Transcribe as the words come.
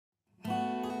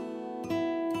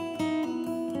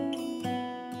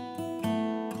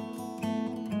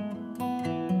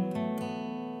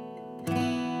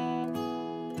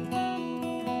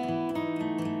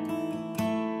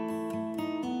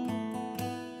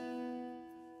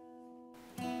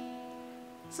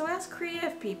So as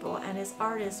creative people and as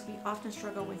artists, we often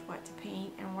struggle with what to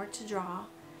paint and what to draw.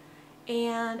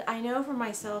 And I know for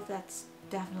myself that's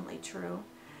definitely true.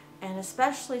 And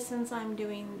especially since I'm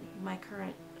doing my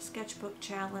current sketchbook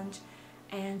challenge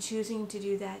and choosing to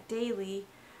do that daily,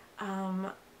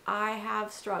 I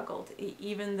have struggled,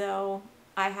 even though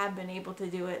I have been able to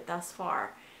do it thus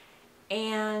far.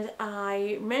 And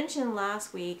I mentioned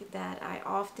last week that I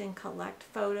often collect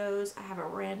photos. I have a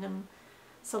random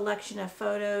selection of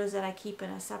photos that I keep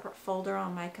in a separate folder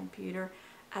on my computer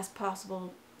as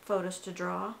possible photos to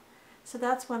draw. So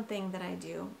that's one thing that I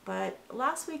do. But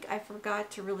last week I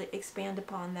forgot to really expand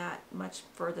upon that much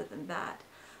further than that.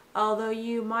 Although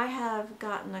you might have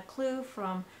gotten a clue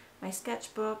from my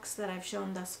sketchbooks that I've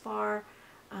shown thus far,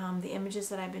 the images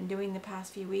that I've been doing the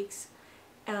past few weeks,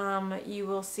 you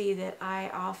will see that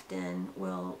I often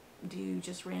will do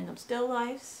just random still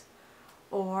lifes,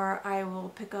 or I will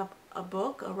pick up a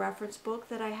book, a reference book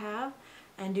that I have,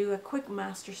 and do a quick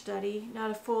master study,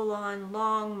 not a full-on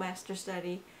long master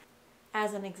study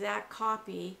as an exact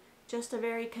copy, just a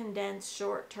very condensed,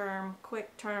 short-term,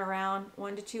 quick turnaround,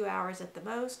 1 to 2 hours at the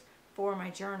most for my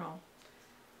journal.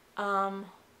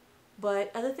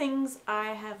 But other things I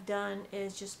have done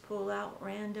is just pull out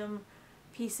random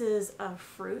pieces of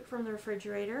fruit from the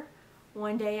refrigerator.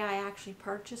 One day I actually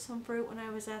purchased some fruit when I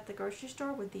was at the grocery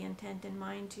store with the intent in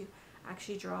mind to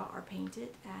actually draw or paint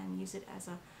it and use it as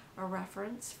a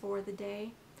reference for the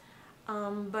day.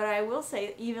 But I will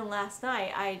say, even last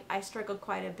night, I struggled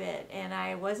quite a bit, and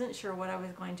I wasn't sure what I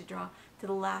was going to draw to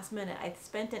the last minute. I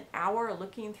spent an hour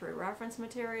looking through reference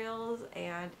materials,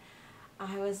 and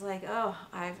I was like, oh,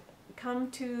 I've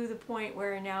come to the point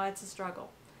where now it's a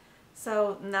struggle.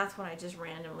 So that's when I just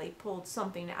randomly pulled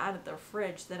something out of the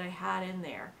fridge that I had in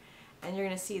there, and you're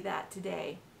going to see that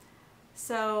today.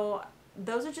 So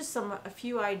those are just a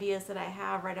few ideas that I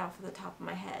have right off the top of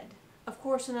my head. Of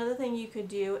course, another thing you could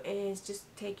do is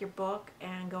just take your book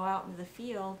and go out into the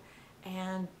field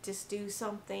and just do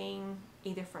something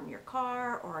either from your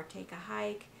car or take a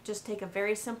hike. Just take a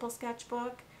very simple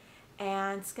sketchbook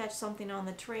and sketch something on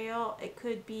the trail. It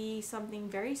could be something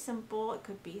very simple. It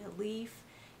could be a leaf.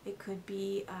 It could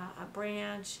be a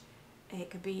branch.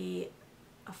 It could be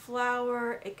a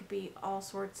flower. It could be all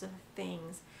sorts of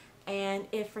things. And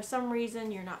if for some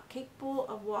reason you're not capable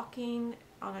of walking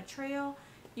on a trail,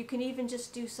 you can even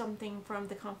just do something from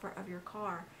the comfort of your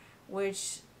car,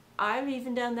 which I've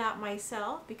even done that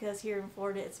myself, because here in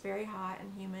Florida it's very hot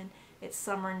and humid. It's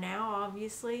summer now,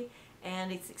 obviously,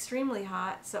 and it's extremely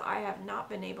hot, so I have not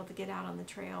been able to get out on the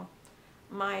trail.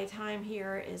 My time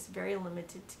here is very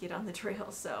limited to get on the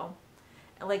trail, so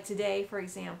like today, for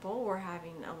example, we're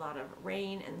having a lot of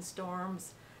rain and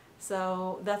storms,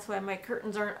 so that's why my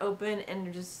curtains aren't open and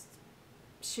they're just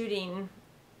shooting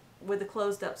with a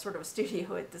closed up sort of a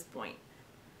studio at this point.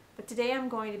 But today I'm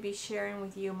going to be sharing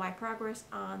with you my progress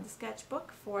on the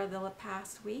sketchbook for the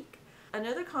past week.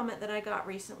 Another comment that I got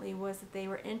recently was that they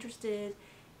were interested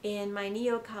in my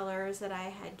Neocolors that I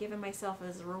had given myself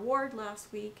as a reward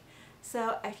last week.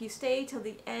 So if you stay till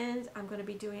the end, I'm going to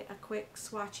be doing a quick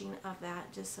swatching of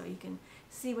that just so you can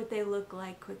see what they look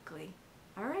like quickly.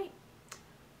 Alright,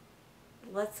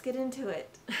 let's get into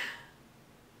it.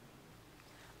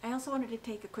 I also wanted to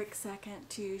take a quick second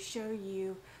to show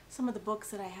you some of the books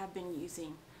that I have been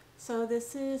using. So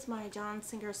this is my John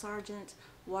Singer Sargent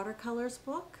watercolors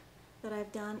book that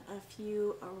I've done a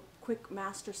few quick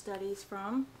master studies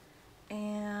from.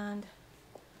 And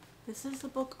this is the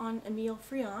book on Emile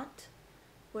Friant,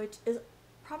 which is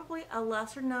probably a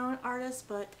lesser known artist,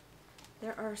 but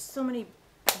there are so many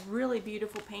really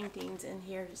beautiful paintings in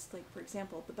here. Just like, for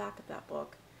example, the back of that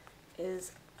book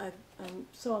is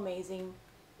so amazing.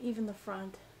 Even the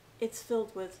front, it's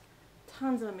filled with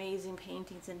tons of amazing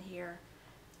paintings in here.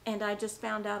 And I just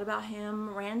found out about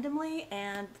him randomly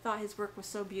and thought his work was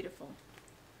so beautiful.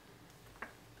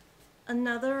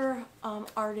 Another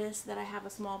artist that I have a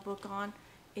small book on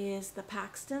is the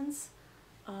Paxtons.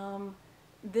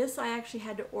 This I actually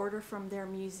had to order from their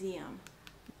museum.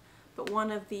 But one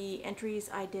of the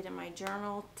entries I did in my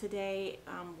journal today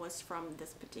was from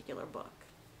this particular book.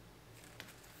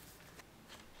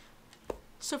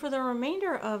 So for the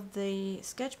remainder of the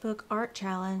sketchbook art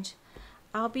challenge,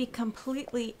 I'll be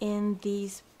completely in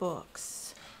these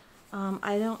books.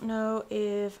 I don't know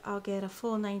if I'll get a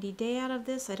full 90-day out of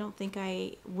this. I don't think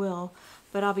I will,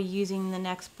 but I'll be using the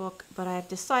next book. But I've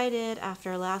decided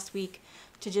after last week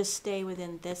to just stay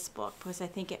within this book because I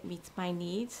think it meets my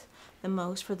needs the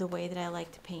most for the way that I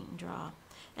like to paint and draw.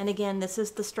 And again, this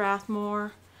is the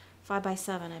Strathmore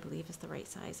 5x7, I believe is the right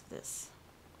size of this.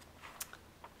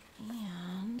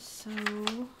 And so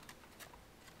the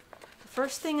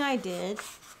first thing I did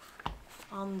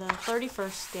on the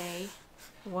 31st day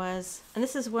was, and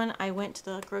this is when I went to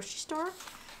the grocery store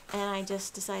and I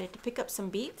just decided to pick up some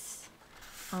beets.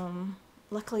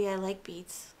 Luckily I like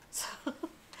beets, so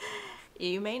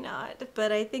you may not,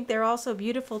 but I think they're also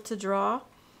beautiful to draw.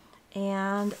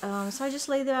 And so I just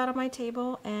laid them out on my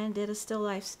table and did a still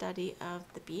life study of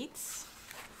the beets.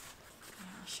 And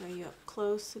I'll show you up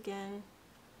close again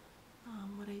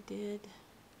what I did.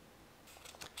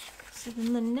 So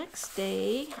then the next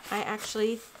day,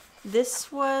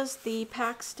 this was the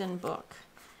Paxton book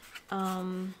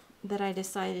that I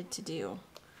decided to do.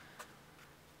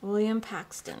 William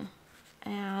Paxton.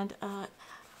 And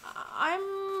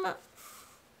I'm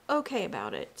okay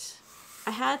about it.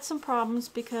 I had some problems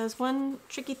because one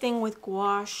tricky thing with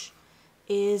gouache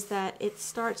is that it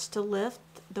starts to lift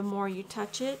the more you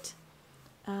touch it.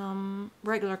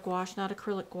 Regular gouache, not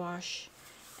acrylic gouache.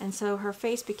 And so her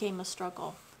face became a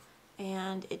struggle.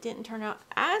 And it didn't turn out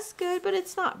as good, but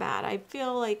it's not bad. I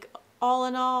feel like all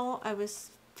in all, I was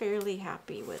fairly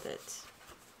happy with it.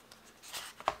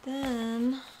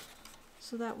 Then,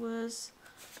 so that was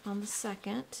on the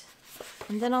 2nd.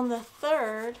 And then on the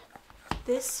 3rd,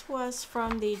 this was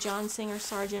from the John Singer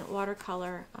Sargent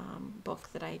watercolor book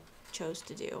that I chose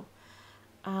to do.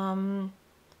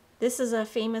 This is a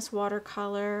famous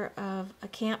watercolor of a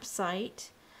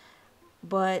campsite,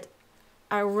 but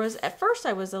at first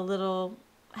I was a little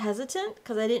hesitant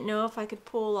because I didn't know if I could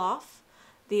pull off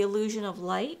the illusion of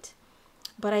light.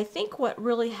 But I think what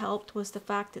really helped was the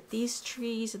fact that these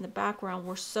trees in the background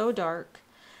were so dark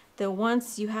that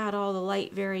once you had all the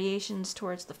light variations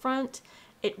towards the front,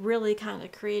 it really kind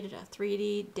of created a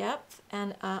 3D depth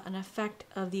and an effect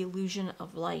of the illusion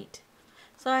of light.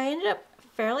 So I ended up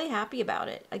fairly happy about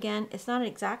it. Again, it's not an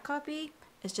exact copy,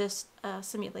 it's just a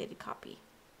simulated copy.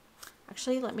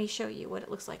 Actually, let me show you what it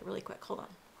looks like really quick. Hold on.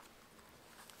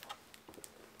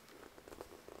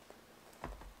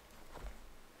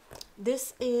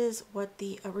 This is what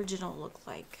the original looks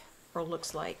like.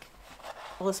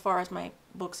 Well, as far as my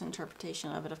book's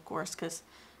interpretation of it, of course, because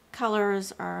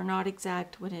colors are not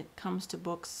exact when it comes to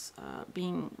books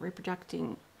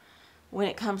reproducing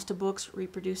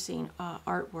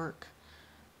artwork.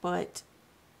 But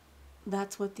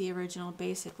that's what the original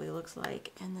basically looks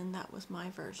like, and then that was my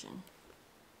version.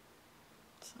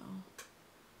 So,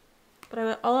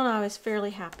 but all in all, I was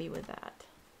fairly happy with that.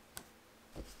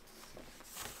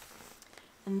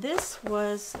 And this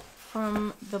was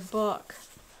from the book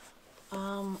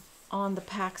on the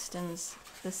Paxtons.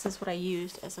 This is what I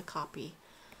used as a copy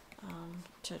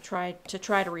to try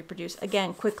to reproduce,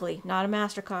 again, quickly, not a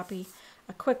master copy,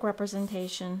 a quick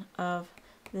representation of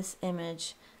this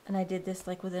image. And I did this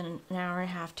like within an hour and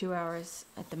a half, 2 hours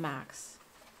at the max.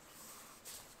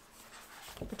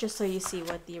 But just so you see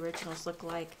what the originals look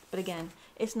like. But again,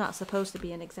 it's not supposed to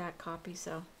be an exact copy,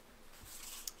 so.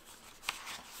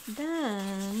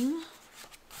 Then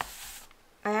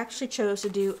I actually chose to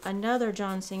do another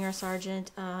John Singer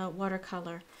Sargent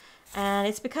watercolor. And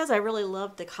it's because I really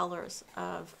loved the colors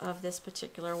of this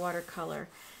particular watercolor.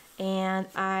 And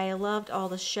I loved all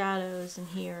the shadows in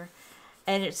here.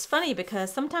 And it's funny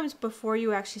because sometimes before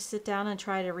you actually sit down and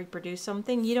try to reproduce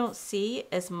something, you don't see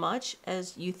as much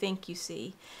as you think you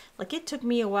see. Like, it took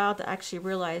me a while to actually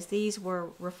realize these were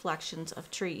reflections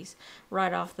of trees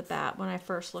right off the bat when I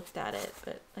first looked at it.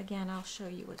 But again, I'll show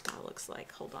you what that looks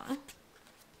like. Hold on.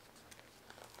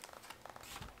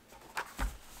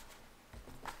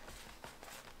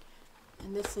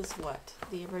 And this is what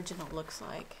the original looks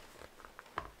like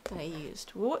that I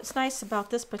used. What's nice about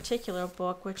this particular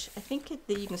book, which I think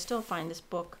that you can still find this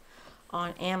book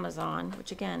on Amazon,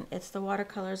 which again, it's the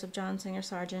watercolors of John Singer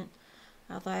Sargent.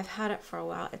 Although I've had it for a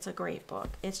while, it's a great book.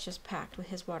 It's just packed with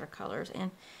his watercolors.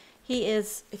 And he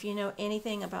is, if you know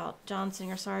anything about John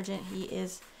Singer Sargent, he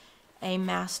is a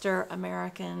master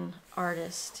American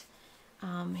artist.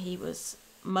 He was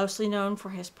mostly known for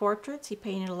his portraits. He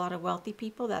painted a lot of wealthy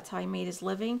people. That's how he made his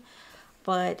living.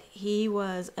 But he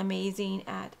was amazing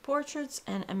at portraits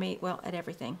and at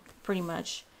everything, pretty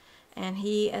much. And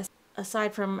he,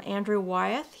 aside from Andrew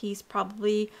Wyeth, he's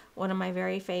probably one of my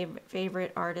very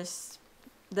favorite artists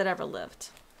that ever lived.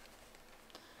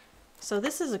 So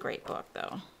this is a great book,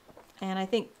 though. And I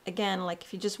think, again, like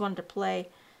if you just wanted to play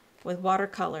with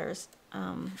watercolors,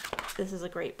 this is a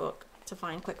great book to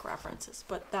find quick references.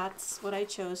 But that's what I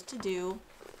chose to do.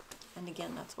 And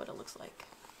again, that's what it looks like.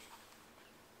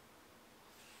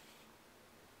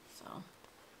 So,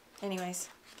 anyways.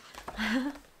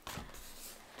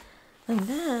 And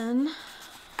then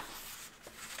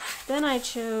I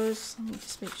chose, let me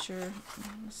just make sure,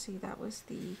 let's see, that was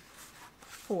the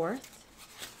 4th.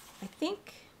 I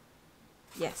think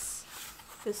Yes,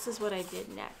 this is what I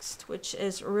did next, which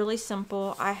is really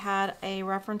simple. I had a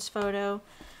reference photo.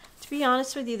 To be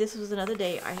honest with you, this was another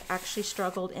day I actually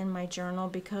struggled in my journal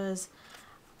because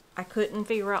I couldn't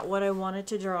figure out what I wanted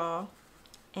to draw,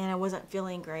 and I wasn't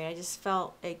feeling great. I just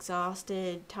felt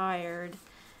exhausted, tired,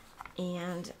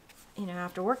 and you know,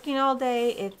 after working all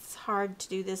day, it's hard to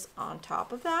do this on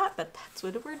top of that, but that's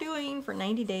what we're doing for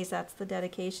 90 days. That's the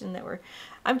dedication that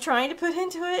I'm trying to put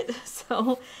into it.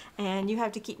 So, and you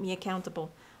have to keep me accountable.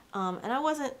 And I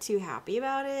wasn't too happy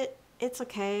about it. It's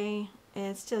okay.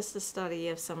 It's just a study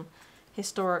of some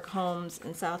historic homes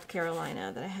in South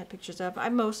Carolina that I had pictures of. I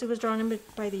mostly was drawn in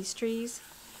by these trees.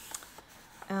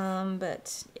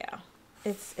 But yeah,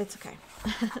 it's okay.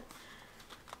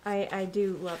 I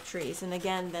do love trees. And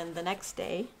again, then the next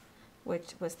day,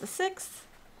 which was the 6th,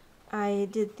 I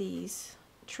did these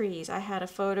trees. I had a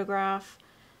photograph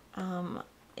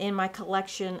in my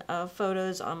collection of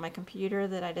photos on my computer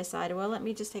that I decided, well, let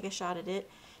me just take a shot at it.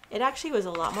 It actually was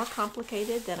a lot more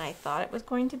complicated than I thought it was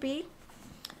going to be.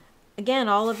 Again,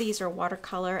 all of these are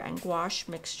watercolor and gouache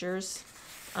mixtures.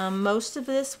 Most of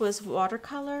this was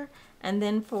watercolor. And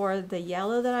then for the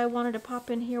yellow that I wanted to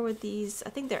pop in here with these, I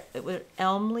think it were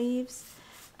elm leaves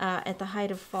at the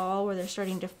height of fall, where they're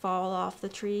starting to fall off the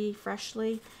tree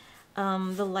freshly.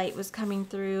 The light was coming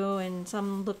through, and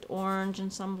some looked orange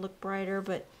and some looked brighter,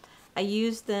 but I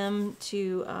used them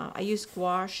to, I used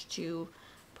gouache to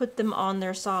put them on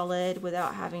there solid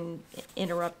without having to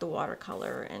interrupt the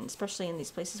watercolor, and especially in these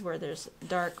places where there's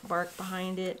dark bark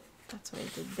behind it. That's what I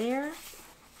did there.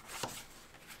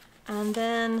 And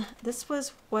then this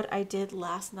was what I did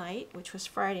last night, which was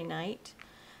Friday night.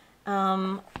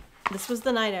 This was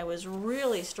the night I was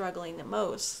really struggling the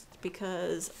most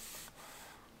because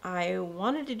I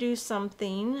wanted to do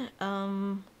something,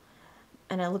 and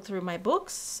I looked through my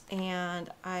books and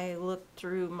I looked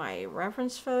through my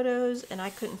reference photos, and I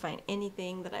couldn't find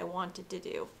anything that I wanted to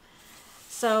do.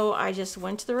 So I just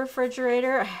went to the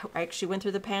refrigerator. I actually went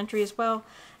through the pantry as well,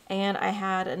 and I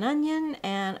had an onion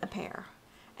and a pear.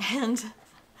 And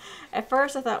at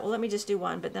first I thought, well, let me just do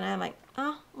one, but then I'm like,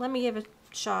 oh, let me give a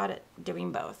shot at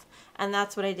doing both. And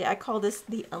that's what I did. I call this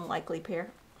the unlikely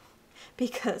pear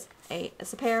because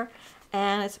it's a pear,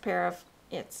 and it's a pair of,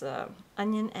 it's a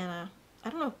onion and a,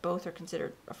 I don't know if both are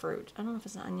considered a fruit. I don't know if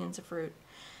it's an onion's a fruit,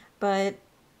 but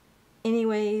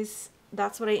anyways,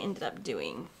 that's what I ended up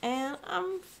doing, and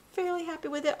I'm fairly happy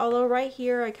with it. Although right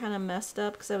here I kind of messed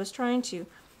up because I was trying to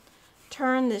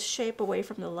turn this shape away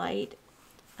from the light.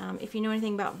 If you know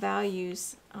anything about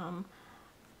values,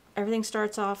 everything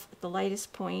starts off at the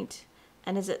lightest point,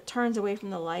 and as it turns away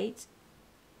from the light,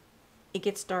 it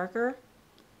gets darker.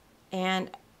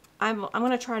 And I'm going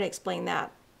to try to explain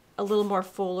that a little more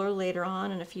fuller later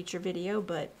on in a future video,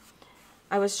 but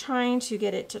I was trying to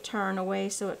get it to turn away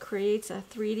so it creates a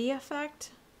 3D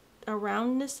effect, a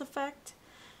roundness effect,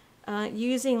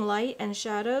 using light and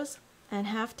shadows and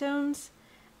halftones.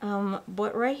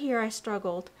 But right here I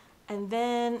struggled. And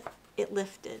then it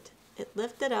lifted. It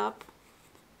lifted up,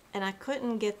 and I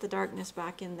couldn't get the darkness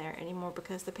back in there anymore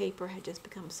because the paper had just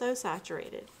become so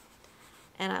saturated,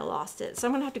 and I lost it. So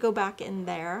I'm going to have to go back in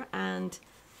there and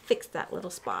fix that little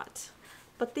spot.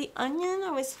 But the onion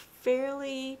I was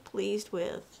fairly pleased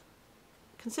with,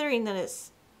 considering that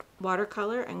it's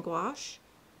watercolor and gouache.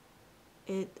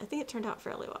 I think it turned out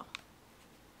fairly well.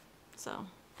 So,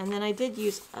 and then I did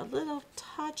use a little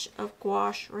touch of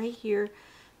gouache right here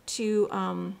to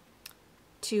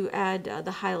add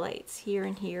the highlights here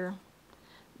and here,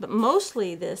 but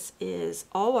mostly this is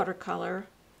all watercolor.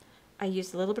 I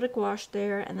used a little bit of gouache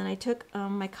there, and then I took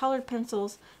my colored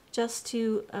pencils just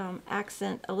to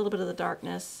accent a little bit of the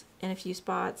darkness in a few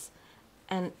spots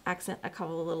and accent a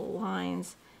couple of little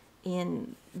lines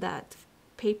in that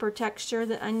paper texture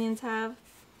that onions have.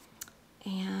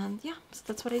 And yeah, so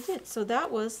that's what I did. So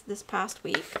that was this past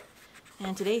week.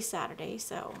 And today's Saturday,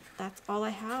 so that's all I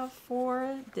have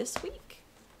for this week.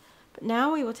 But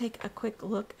now we will take a quick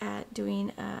look at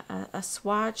doing a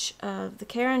swatch of the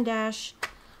Caran Dash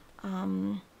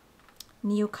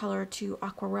Neocolor to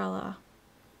Aquarella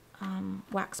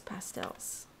wax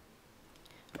pastels.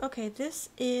 Okay, this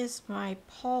is my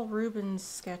Paul Rubens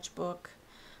sketchbook,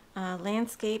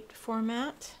 landscaped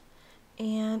format.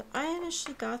 And I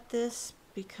initially got this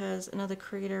because another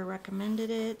creator recommended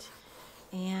it.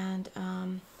 And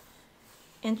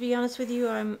to be honest with you,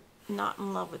 I'm not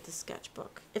in love with the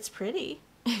sketchbook. It's pretty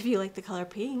if you like the color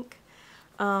pink.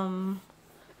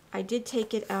 I did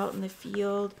take it out in the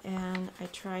field and I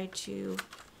tried to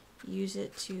use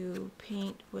it to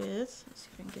paint with. Let's see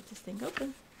if I can get this thing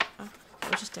open.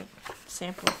 That was just a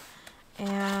sample.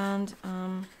 And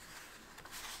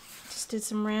just did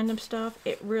some random stuff.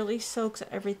 It really soaks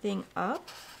everything up.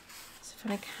 So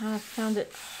I kind of found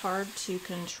it hard to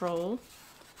control.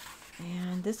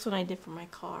 And this one I did for my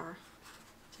car.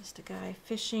 Just a guy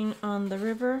fishing on the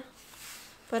river.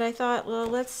 But I thought, well,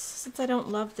 since I don't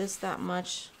love this that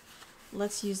much,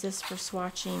 let's use this for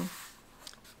swatching.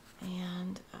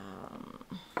 And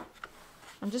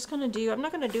I'm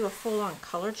not going to do a full-on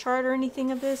color chart or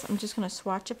anything of this. I'm just going to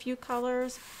swatch a few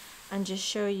colors and just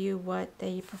show you what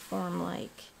they perform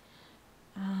like.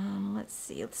 Let's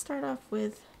see, let's start off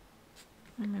with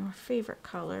one of my more favorite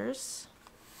colors.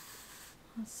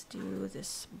 Let's do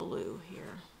this blue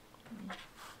here.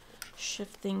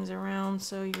 Shift things around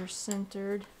so you're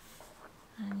centered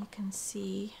and you can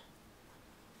see.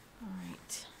 All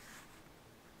right.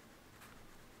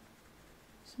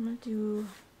 So I'm going to do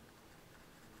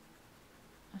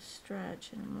a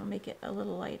stretch and I'm going to make it a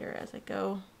little lighter as I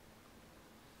go.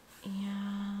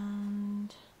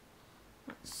 And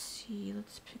let's see,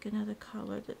 let's pick another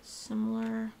color that's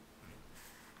similar.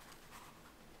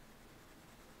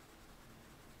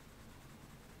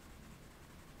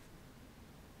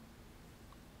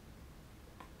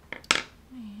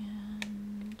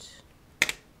 And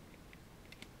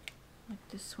like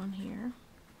this one here.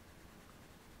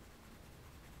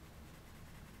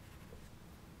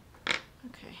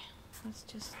 Okay, let's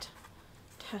just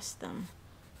test them.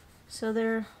 So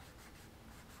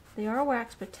they are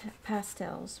wax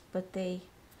pastels, but they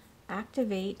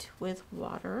activate with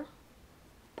water.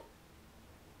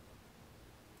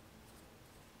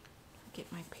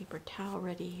 Get my paper towel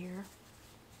ready here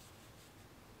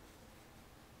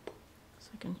so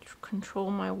I can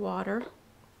control my water.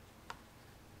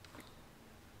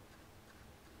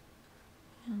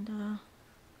 And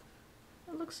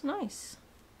it looks nice,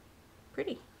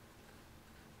 pretty.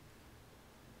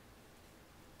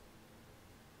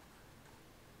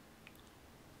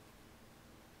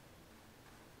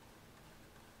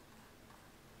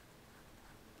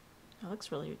 It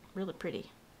looks really, really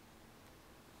pretty.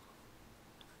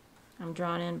 I'm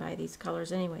drawn in by these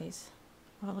colors anyways.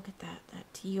 Oh, look at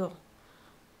that teal.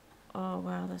 Oh,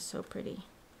 wow, that's so pretty.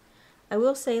 I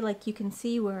will say, like, you can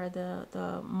see where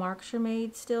the marks are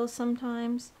made still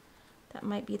sometimes. That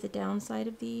might be the downside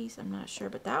of these. I'm not sure,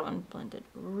 but that one blended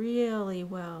really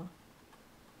well.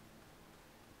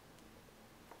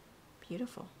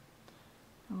 Beautiful.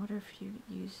 I wonder if you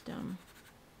used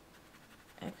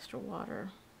extra water.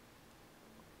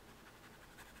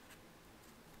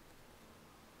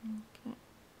 Okay.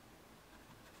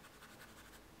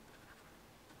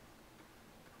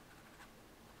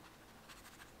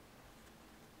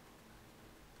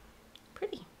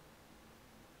 Pretty.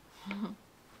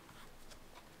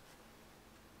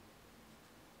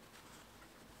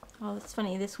 Oh, that's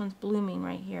funny. This one's blooming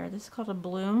right here. This is called a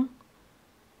bloom,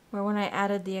 where when I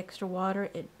added the extra water,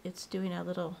 it's doing a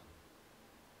little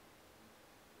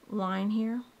line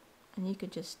here, and you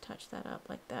could just touch that up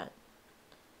like that.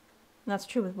 And that's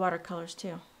true with watercolors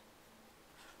too.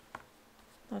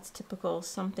 That's typical,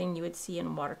 something you would see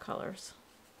in watercolors.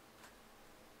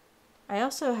 I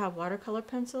also have watercolor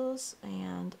pencils,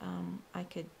 and I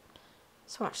could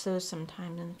swatch those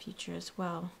sometime in the future as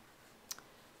well.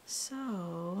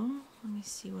 So, let me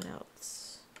see what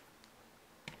else.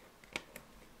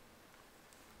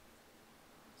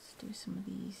 Let's do some of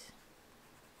these.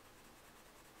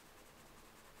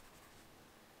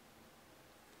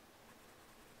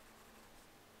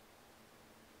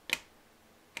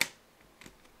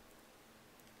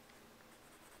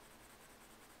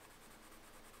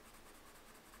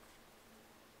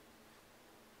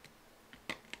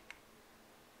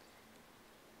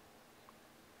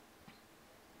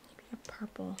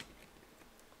 Purple.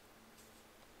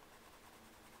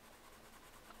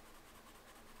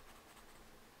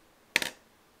 Okay.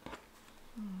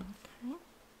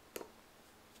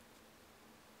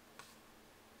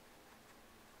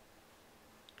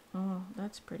 Oh,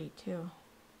 that's pretty too.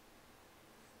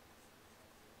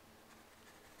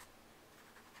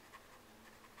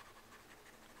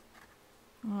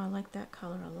 Oh, I like that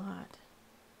color a lot.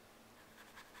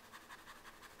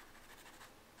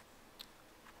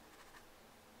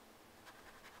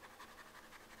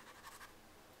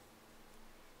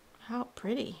 How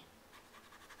pretty.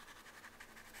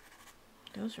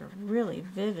 Those are really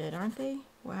vivid, aren't they?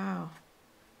 Wow.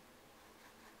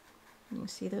 You can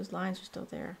see those lines are still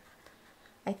there.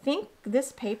 I think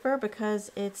this paper,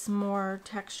 because it's more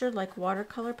textured like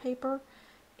watercolor paper,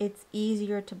 it's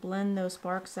easier to blend those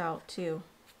sparks out too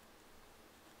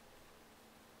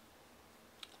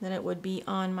than it would be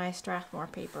on my Strathmore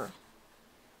paper.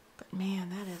 But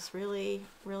man, that is really,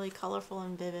 really colorful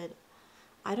and vivid.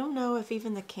 I don't know if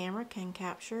even the camera can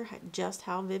capture just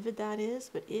how vivid that is,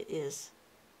 but it is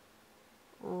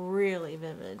really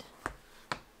vivid.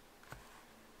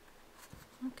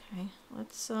 Okay,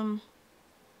 let's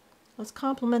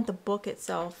complement the book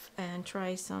itself and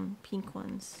try some pink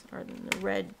ones, or the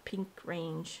red pink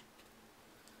range.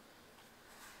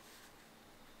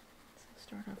 So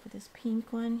start off with this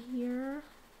pink one here.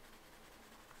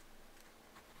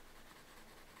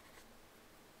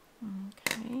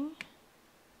 Okay.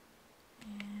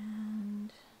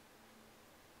 And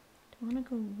do I want to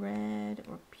go red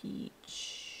or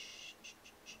peach?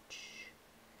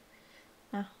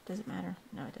 No, does it matter?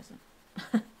 No, it doesn't.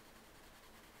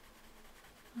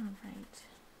 All right,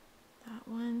 that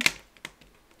one,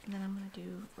 and then I'm going to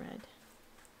do red.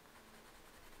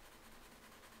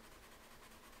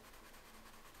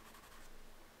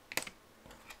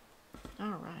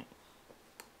 All right.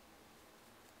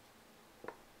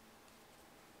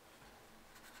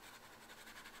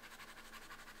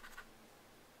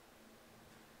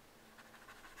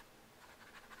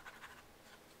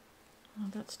 Well,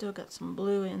 that's still got some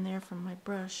blue in there from my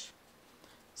brush.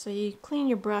 So you clean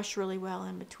your brush really well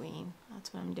in between.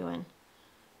 That's what I'm doing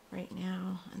right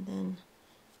now. And then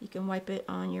you can wipe it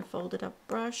on your folded up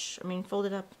brush,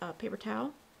 folded up paper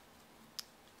towel.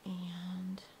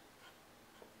 And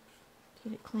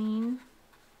get it clean.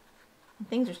 And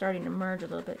things are starting to merge a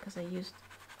little bit because I used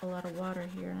a lot of water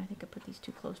here, and I think I put these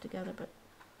too close together, but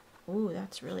ooh,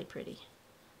 that's really pretty.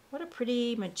 What a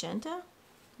pretty magenta.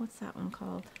 What's that one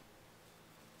called?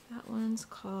 That one's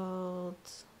called,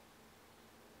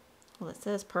 well, it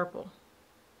says purple.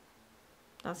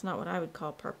 That's not what I would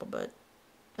call purple, but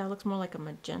that looks more like a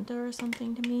magenta or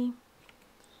something to me.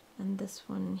 And this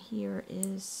one here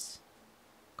is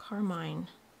carmine.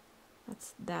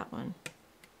 That's that one.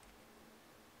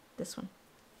 This one.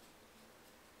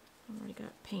 I've already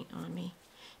got paint on me.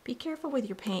 Be careful with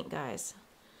your paint, guys.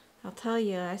 I'll tell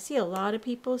you, I see a lot of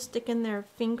people sticking their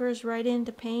fingers right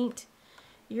into paint.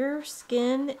 Your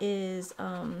skin is,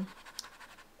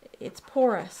 it's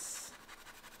porous,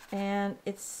 and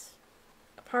it's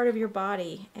a part of your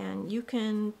body, and you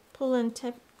can pull in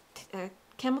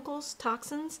chemicals,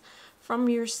 toxins from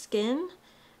your skin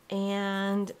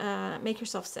and make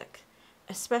yourself sick.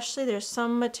 Especially there's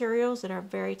some materials that are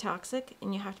very toxic,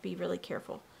 and you have to be really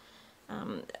careful.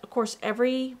 Of course,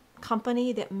 every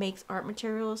company that makes art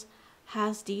materials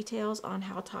has details on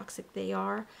how toxic they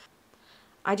are.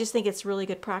 I just think it's really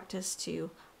good practice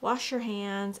to wash your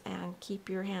hands and keep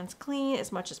your hands clean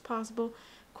as much as possible.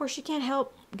 Of course, you can't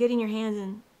help getting your hands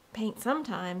in paint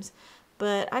sometimes,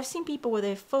 but I've seen people where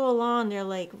they full on, they're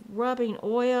like rubbing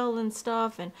oil and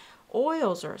stuff, and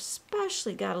oils are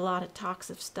especially got a lot of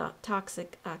toxic stuff,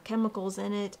 chemicals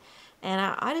in it, and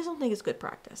I just don't think it's good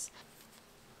practice.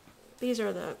 These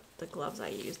are the gloves I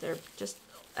use. They're just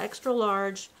extra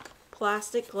large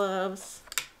plastic gloves,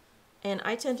 and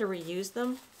I tend to reuse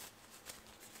them.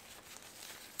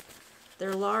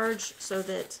 They're large so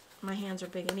that my hands are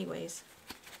big anyways.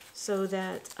 So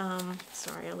that,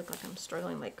 sorry, I look like I'm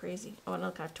struggling like crazy. Oh, and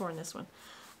look, I've torn this one.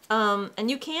 And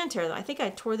you can tear them. I think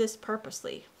I tore this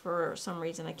purposely for some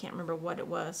reason. I can't remember what it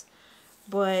was.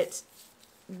 But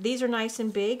these are nice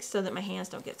and big so that my hands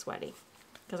don't get sweaty.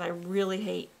 Because I really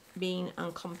hate being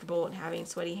uncomfortable and having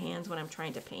sweaty hands when I'm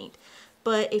trying to paint.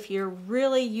 But if you're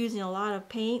really using a lot of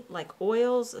paint, like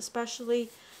oils especially,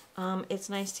 it's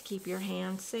nice to keep your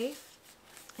hands safe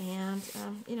and,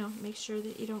 you know, make sure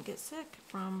that you don't get sick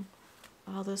from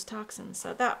all those toxins.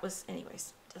 So that was,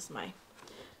 anyways, just my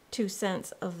 2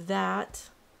 cents of that.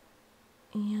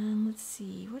 And let's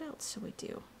see, what else shall we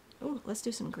do? Oh, let's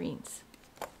do some greens.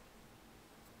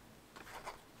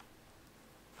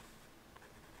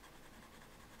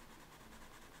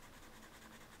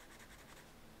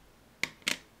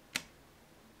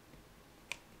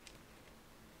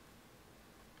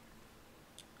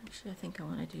 Actually, I think I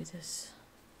want to do this.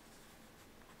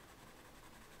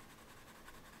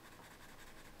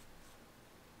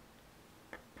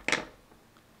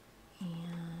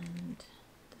 And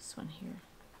this one here.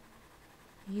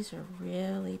 These are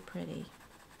really pretty.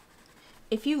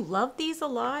 If you love these a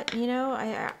lot, you know,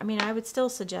 I mean, I would still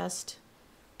suggest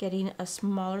getting a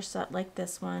smaller set like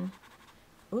this one.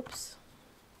 Oops,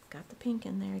 got the pink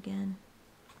in there again.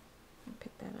 Let me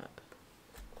pick that up.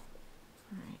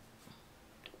 All right.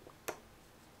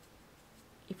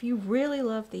 If you really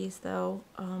love these though,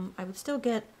 I would still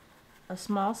get a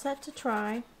small set to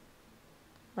try.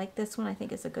 Like this one, I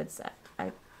think is a good set.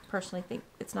 I personally think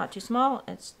it's not too small,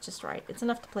 it's just right. It's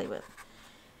enough to play with.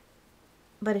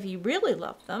 But if you really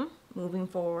love them, moving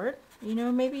forward, you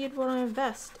know, maybe you'd want to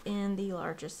invest in the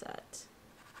larger set.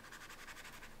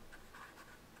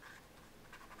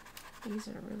 These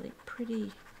are really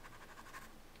pretty.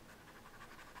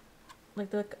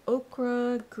 Like the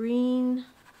ochre, green.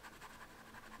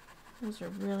 Those are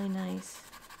really nice.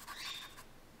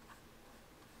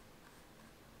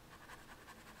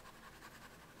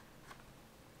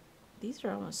 These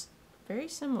are almost very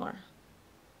similar.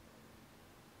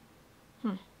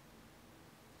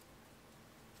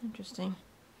 Interesting.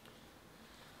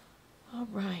 All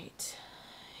right.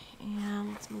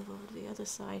 And let's move over to the other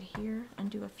side here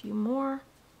and do a few more.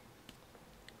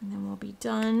 And then we'll be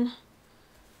done.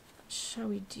 What shall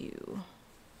we do?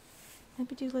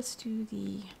 Let's do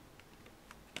the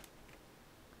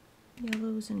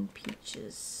yellows and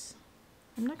peaches.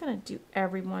 I'm not going to do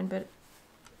every one, but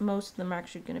most of them are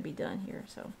actually going to be done here.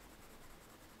 So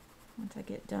once I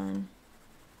get done,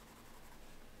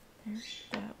 there's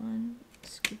that one.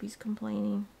 Scooby's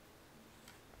complaining.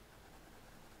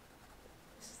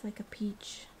 This is like a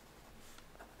peach.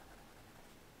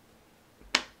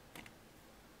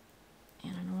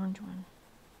 And an orange one.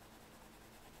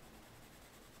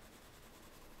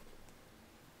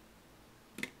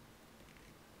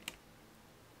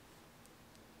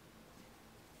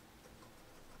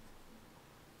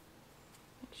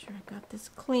 Make sure I got this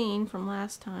clean from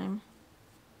last time.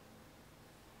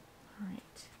 All right.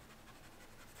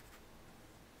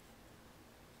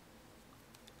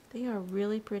 They are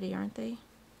really pretty, aren't they?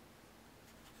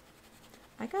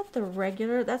 I got the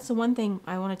regular. That's the one thing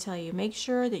I want to tell you. Make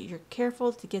sure that you're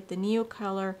careful to get the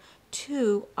Neocolor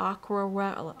 2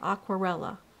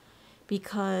 Aquarella,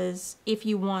 because if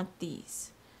you want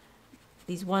these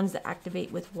ones that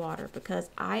activate with water, because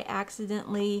I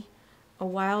accidentally a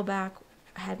while back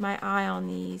had my eye on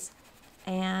these,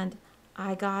 and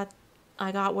I got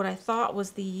what I thought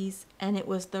was these, and it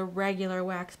was the regular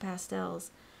wax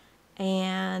pastels.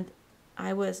 And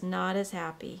I was not as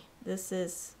happy. This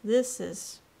is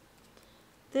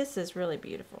really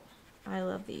beautiful. I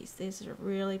love these. These are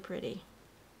really pretty.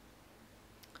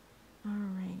 All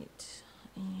right,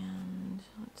 and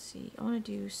let's see. I want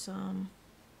to do some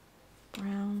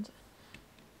browns.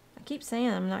 I keep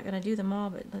saying I'm not going to do them all,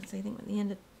 but let's see. I think at the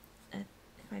end of,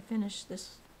 if I finish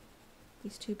these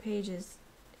 2 pages,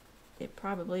 it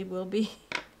probably will be.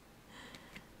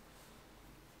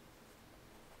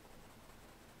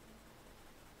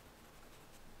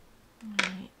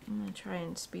 Alright, I'm going to try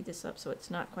and speed this up so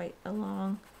it's not quite a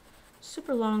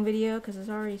super long video, because it's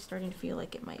already starting to feel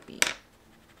like it might be.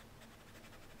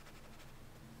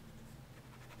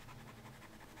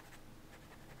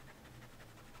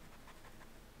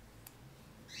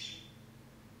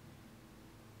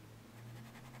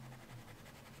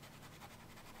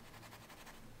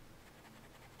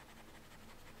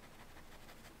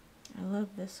 I love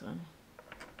this one.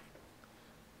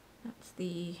 That's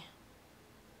the...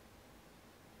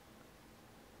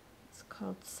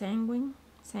 called Sanguine.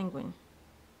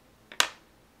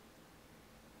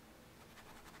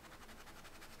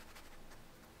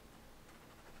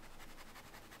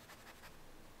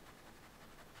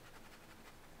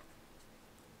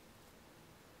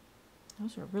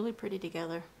 Those are really pretty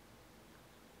together.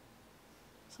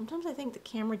 Sometimes I think the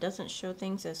camera doesn't show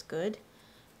things as good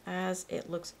as it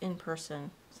looks in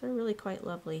person. So they're really quite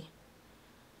lovely.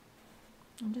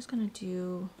 I'm just going to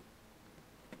do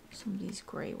some of these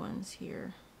gray ones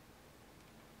here.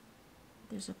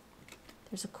 There's a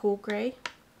cool gray,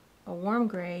 a warm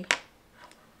gray,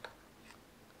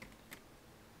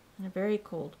 and a very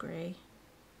cold gray.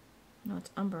 No, it's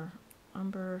umber.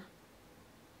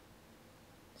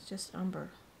 It's just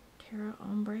umber. Terra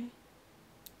ombre.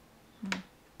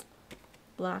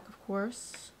 Black, of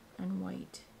course, and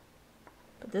white.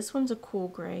 But this one's a cool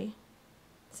gray.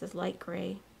 It says light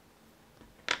gray.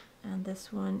 And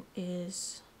this one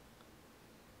is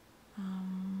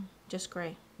just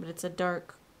gray, but it's a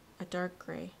dark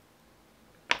gray.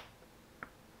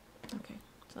 Okay,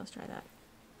 so let's try that.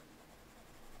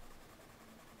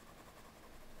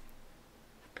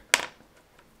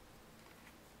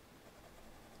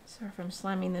 Sorry if I'm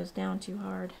slamming those down too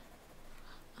hard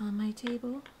on my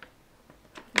table.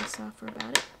 Be softer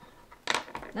about it.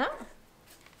 No.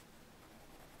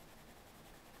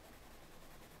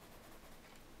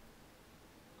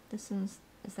 This one's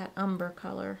is that umber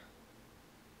color.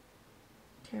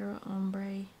 Terra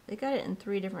ombre. They got it in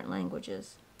 3 different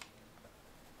languages.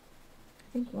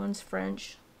 I think one's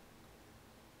French.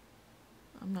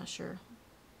 I'm not sure.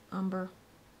 Umber.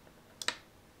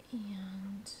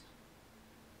 And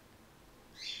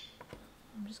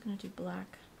I'm just going to do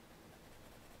black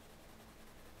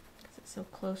because it's so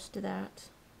close to that.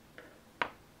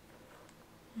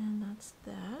 And that's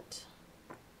that.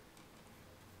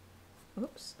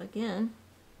 Oops, again.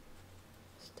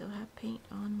 Still have paint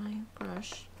on my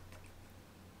brush.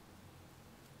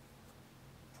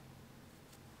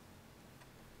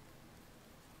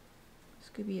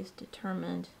 Scooby is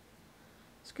determined.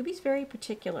 Scooby's very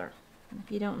particular.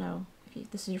 If you don't know,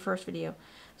 this is your first video,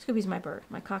 Scooby's my bird,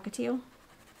 my cockatiel.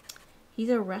 He's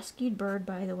a rescued bird,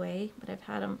 by the way, but I've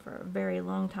had him for a very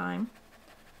long time.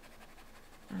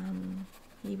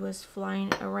 He was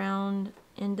flying around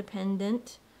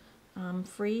independent,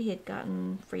 free. He had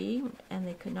gotten free,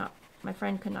 and my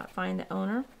friend could not find the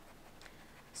owner.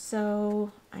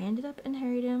 So I ended up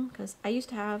inheriting him because I used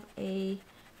to have a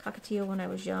cockatiel when I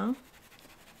was young.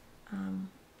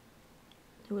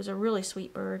 It was a really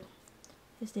sweet bird.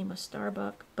 His name was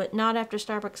Starbuck, but not after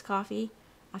Starbucks coffee,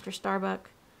 after Starbuck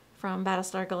from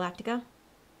Battlestar Galactica.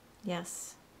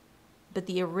 Yes, but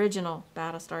the original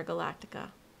Battlestar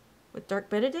Galactica with Dirk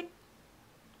Benedict,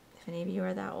 if any of you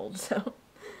are that old. So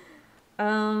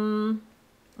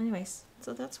anyways,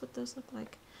 so that's what those look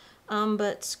like.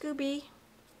 But Scooby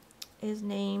is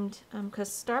named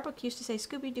because Starbuck used to say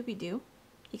Scooby Dooby Doo.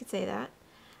 He could say that.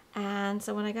 And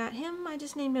so when I got him, I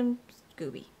just named him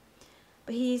Scooby.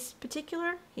 But he's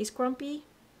particular, he's grumpy,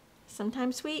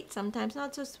 sometimes sweet, sometimes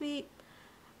not so sweet.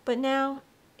 But now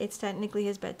it's technically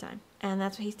his bedtime, and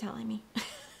that's what he's telling me.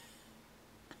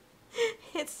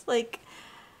 It's like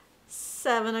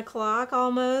 7 o'clock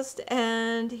almost,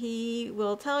 and he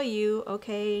will tell you,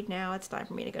 okay, now it's time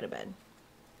for me to go to bed.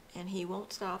 And he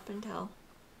won't stop until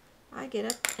I get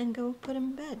up and go put him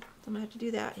in bed. So I'm going to have to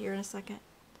do that here in a second.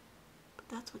 But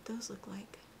that's what those look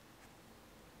like.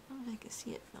 I don't know if I can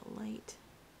see it in the light.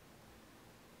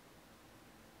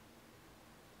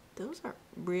 Those are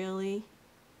really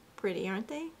pretty, aren't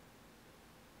they?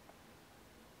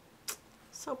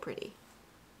 So pretty.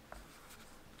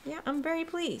 Yeah, I'm very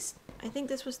pleased. I think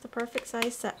this was the perfect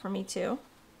size set for me too.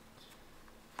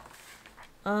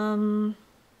 I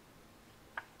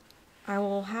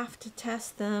will have to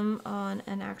test them on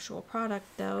an actual product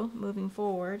though, moving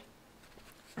forward.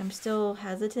 I'm still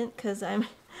hesitant because I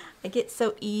get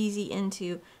so easy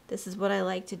into, this is what I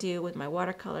like to do with my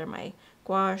watercolor, my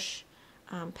gouache,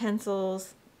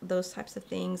 pencils, those types of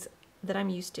things that I'm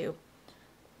used to.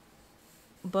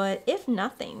 But if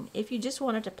nothing, if you just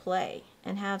wanted to play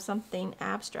and have something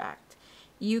abstract,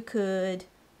 you could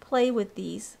play with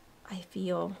these, I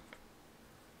feel,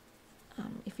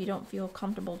 if you don't feel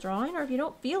comfortable drawing, or if you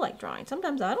don't feel like drawing.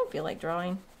 Sometimes I don't feel like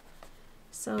drawing.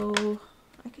 So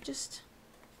I could just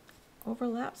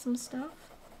overlap some stuff.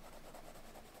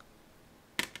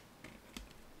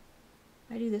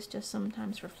 I do this just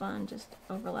sometimes for fun, just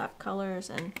overlap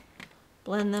colors and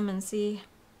blend them and see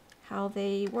how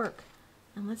they work.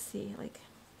 And let's see, like,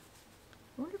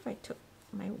 I wonder if I took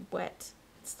my wet,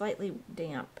 slightly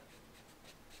damp.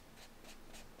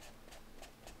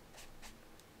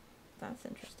 That's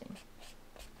interesting.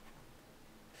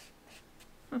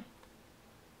 There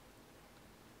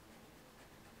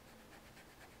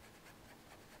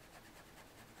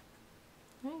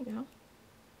you go.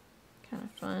 Kind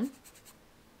of fun.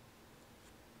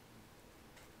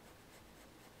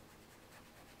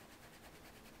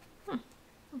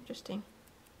 Interesting.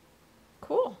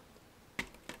 Cool.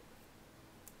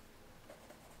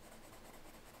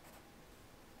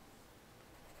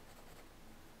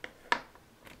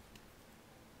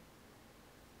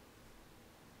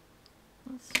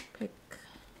 Let's pick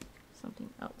something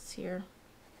else here.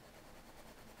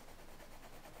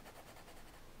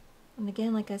 And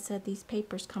again, like I said, these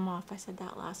papers come off. I said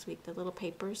that last week. The little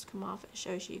papers come off. It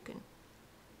shows you can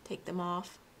take them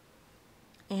off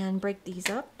and break these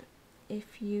up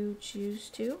if you choose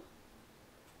to.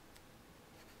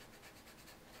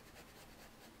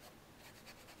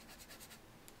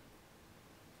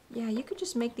 Yeah, you could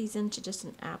just make these into just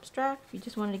an abstract if you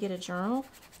just wanted to get a journal,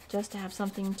 just to have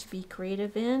something to be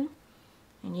creative in,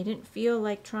 and you didn't feel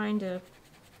like trying to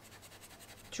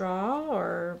draw,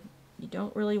 or you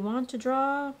don't really want to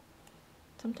draw.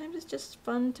 Sometimes it's just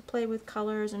fun to play with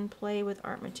colors and play with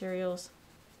art materials.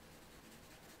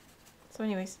 So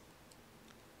anyways,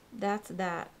 that's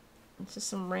that. It's just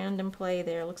some random play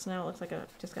there. Now it looks like I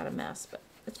just got a mess, but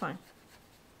it's fine.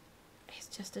 It's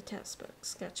just a test book,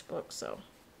 sketchbook, so.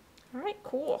 Alright,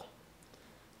 cool.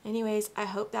 Anyways, I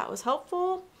hope that was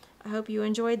helpful. I hope you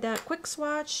enjoyed that quick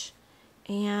swatch.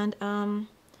 And,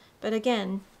 but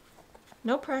again,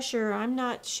 no pressure. I'm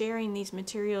not sharing these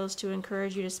materials to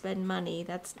encourage you to spend money.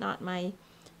 That's not my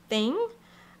thing.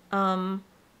 But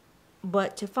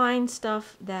to find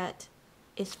stuff that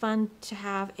is fun to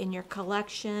have in your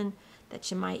collection,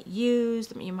 that you might use,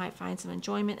 that you might find some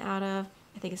enjoyment out of.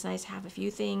 I think it's nice to have a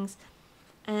few things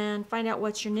and find out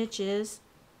what your niche is,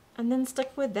 and then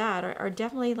stick with that, or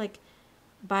definitely like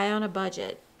buy on a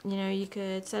budget. You know, you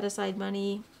could set aside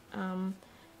money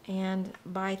and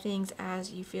buy things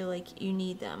as you feel like you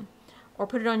need them. Or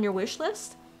put it on your wish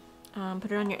list,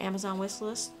 put it on your Amazon wish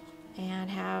list, and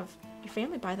have your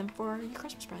family buy them for your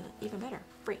Christmas present. Even better,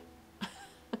 free.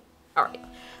 All right.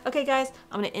 Okay, guys,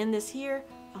 I'm going to end this here.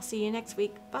 I'll see you next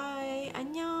week. Bye.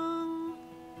 Annyeong.